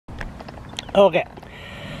Okay,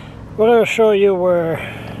 we're going to show you where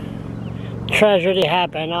tragedy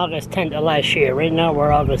happened August 10th of last year. Right now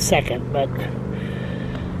we're August 2nd, but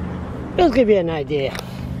it'll give you an idea.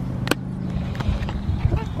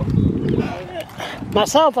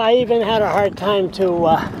 Myself, I even had a hard time to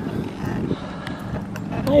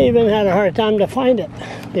find it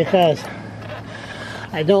because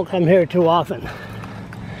I don't come here too often.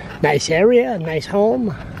 Nice area, nice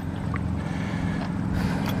home.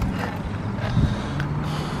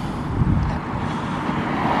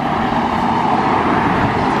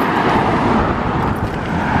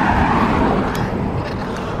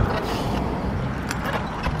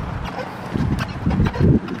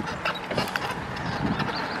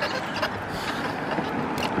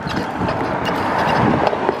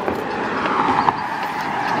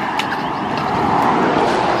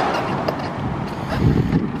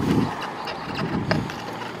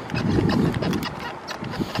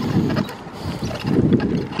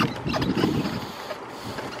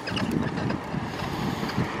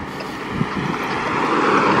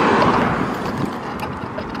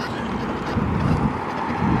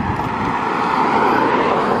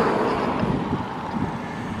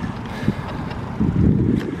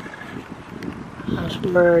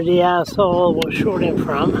 Where the asshole was shooting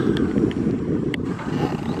from,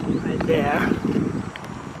 right there.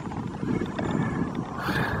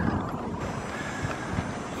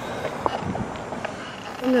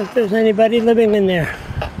 I don't know if there's anybody living in there.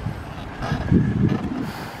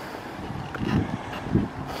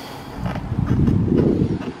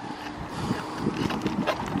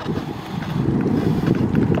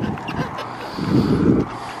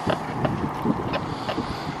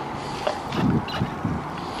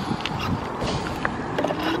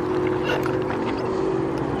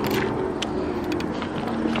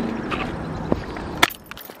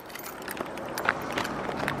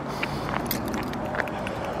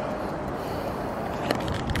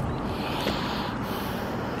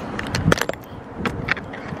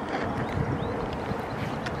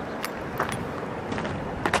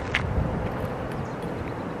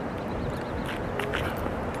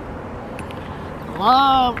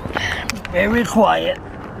 Oh, very quiet.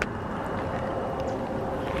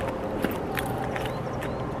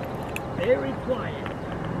 Very quiet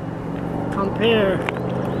compared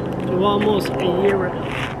to almost a year ago.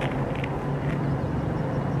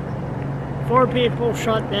 4 people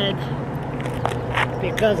shot dead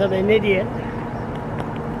because of an idiot.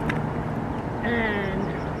 And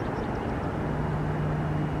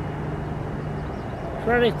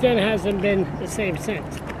Fredericton hasn't been the same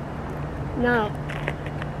since. Now,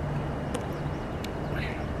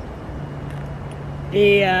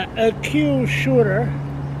 the accused shooter,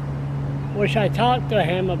 which I talked to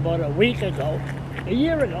him about a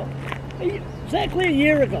year ago, exactly a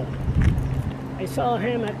year ago. I saw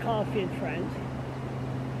him at Coffee and Friends,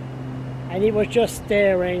 and he was just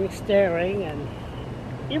staring, and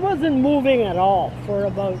he wasn't moving at all for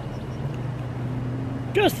about,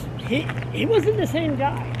 he wasn't the same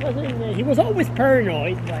guy. He was always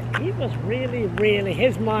paranoid, but he was really,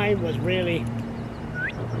 his mind was really.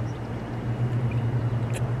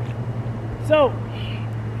 So,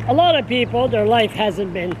 a lot of people, their life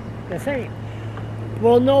hasn't been the same.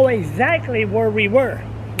 We'll know exactly where we were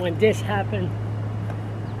when this happened.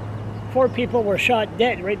 4 people were shot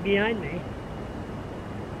dead right behind me.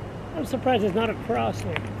 I'm surprised it's not a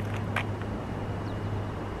crossing.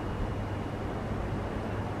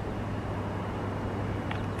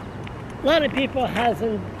 A lot of people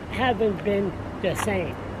haven't been the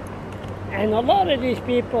same. And a lot of these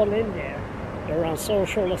people in there, they're on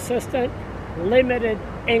social assistance, limited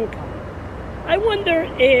income. I wonder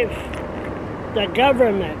if the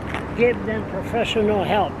government give them professional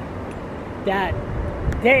help that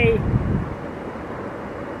they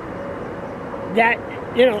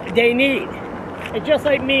need. It's just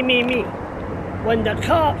like me. When the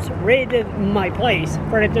cops raided my place,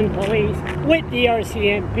 Fredericton police, with the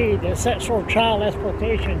RCMP, the sexual child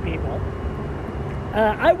exploitation people,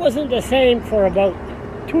 I wasn't the same for about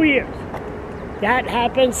 2 years. That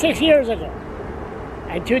happened 6 years ago.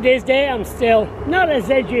 And to this day, I'm still not as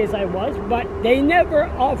edgy as I was, but they never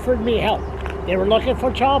offered me help. They were looking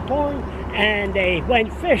for child porn, and they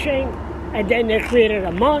went fishing, and then they created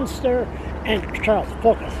a monster, and Charles,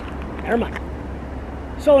 focus. Never mind.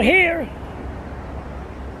 So here,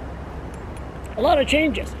 a lot of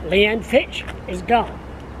changes. Leanne Fitch is gone.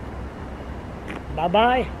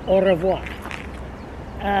 Bye-bye, au revoir.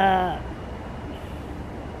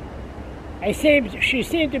 She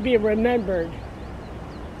seemed to be remembered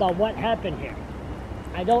by what happened here.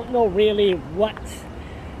 I don't know really what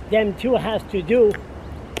them two has to do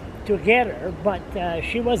to get her, but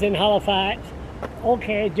she was in Halifax.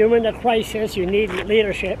 Okay, during the crisis, you need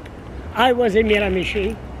leadership. I was in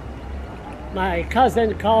Miramichi. My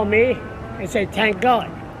cousin called me and said, thank God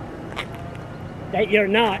that you're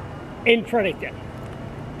not in Fredericton.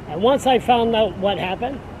 And once I found out what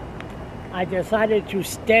happened, I decided to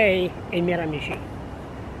stay in Miramichi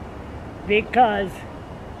because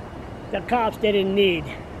the cops didn't need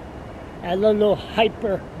a little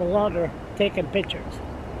hyper blogger taking pictures.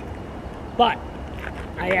 But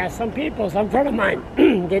I asked some people, some friend of mine,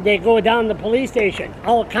 did they go down to the police station?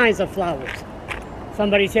 All kinds of flowers.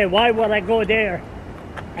 Somebody said, why would I go there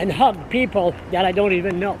and hug people that I don't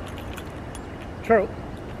even know? True.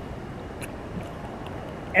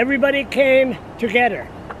 Everybody came together,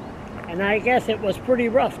 and I guess it was pretty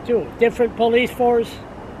rough too. Different police force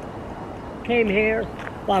came here,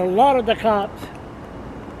 but a lot of the cops,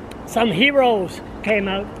 some heroes came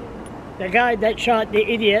out. The guy that shot the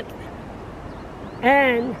idiot,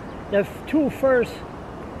 and the two first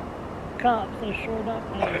cops that showed up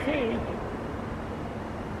on the scene.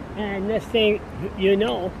 And this thing, you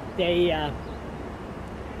know, they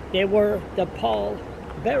were the pall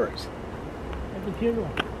bearers at the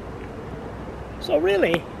funeral. So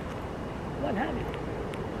really, what happened?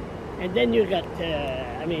 And then you got,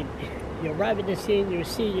 I mean, you arrive at the scene, you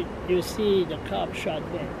see the cop shot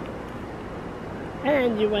dead,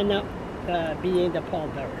 and you end up being the pall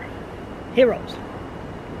bearer. Heroes.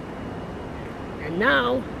 And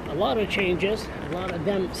now, a lot of changes, a lot of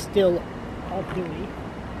them still off duty,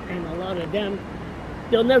 and a lot of them,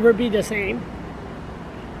 they'll never be the same.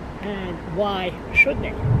 And why should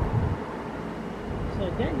they? So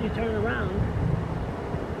then you turn around,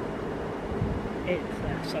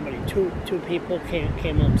 it's somebody, two people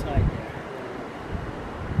came outside there.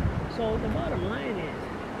 So the bottom line is,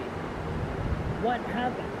 what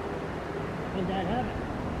happened when that happened?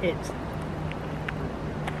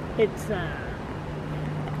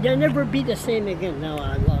 They'll never be the same again. Now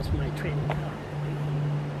I lost my train of thought.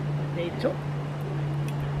 They took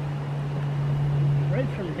right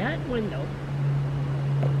from that window.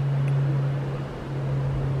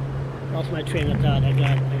 Lost my train of thought. I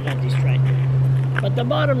got distracted. But the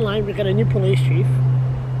bottom line, we got a new police chief.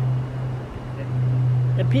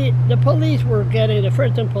 The police were getting, the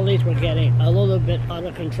Fredericton police were getting a little bit out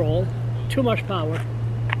of control. Too much power.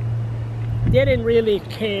 They didn't really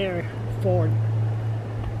care for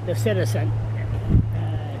the citizen.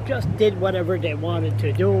 Just did whatever they wanted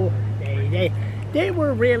to do. They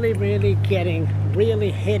were really getting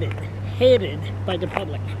hated by the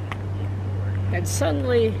public. And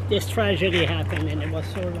suddenly this tragedy happened, and it was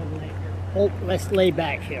sort of like, oh, let's lay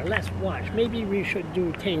back here, let's watch. Maybe we should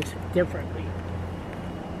do things differently.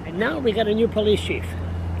 And now we got a new police chief,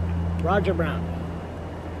 Roger Brown.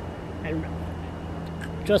 And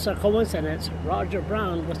just a coincidence, Roger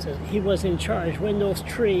Brown was in charge when those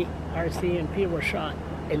 3 RCMP were shot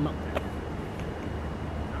in Mountain.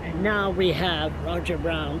 And now we have Roger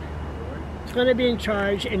Brown. He's going to be in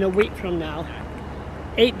charge in a week from now,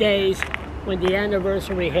 8 days when the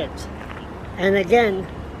anniversary hits. And again,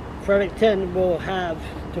 Fredericton will have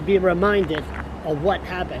to be reminded of what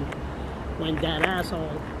happened when that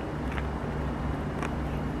asshole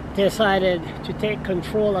decided to take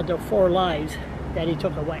control of the 4 lives that he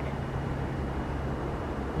took away.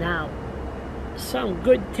 Now, some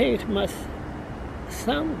good things must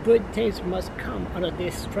come out of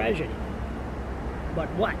this tragedy. But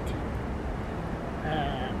what?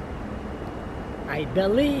 I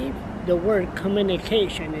believe the word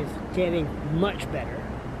communication is getting much better.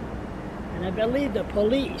 And I believe the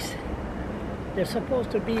police, they're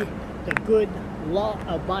supposed to be the good,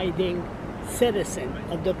 law-abiding citizen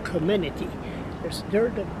of the community. They're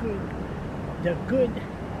the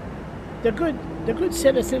good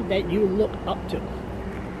citizen that you look up to.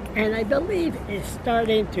 And I believe it's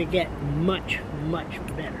starting to get much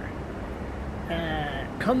better.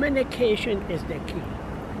 Communication is the key.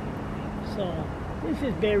 So this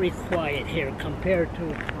is very quiet here compared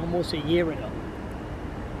to almost a year ago.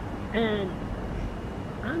 And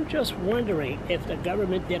I'm just wondering if the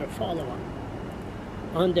government did a follow-up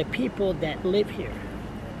on the people that live here,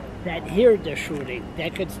 that hear the shooting,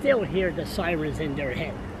 that could still hear the sirens in their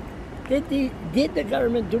head. Did the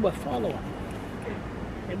government do a follow-up?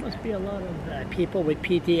 There must be a lot of people with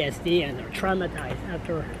PTSD and are traumatized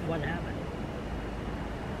after what happened.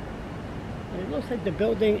 But it looks like the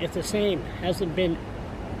building is the same, hasn't been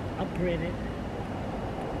upgraded.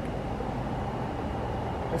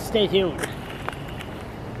 Let's stay tuned.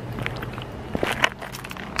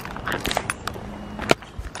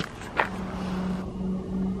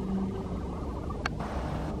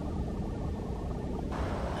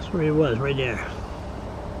 where he was, right there.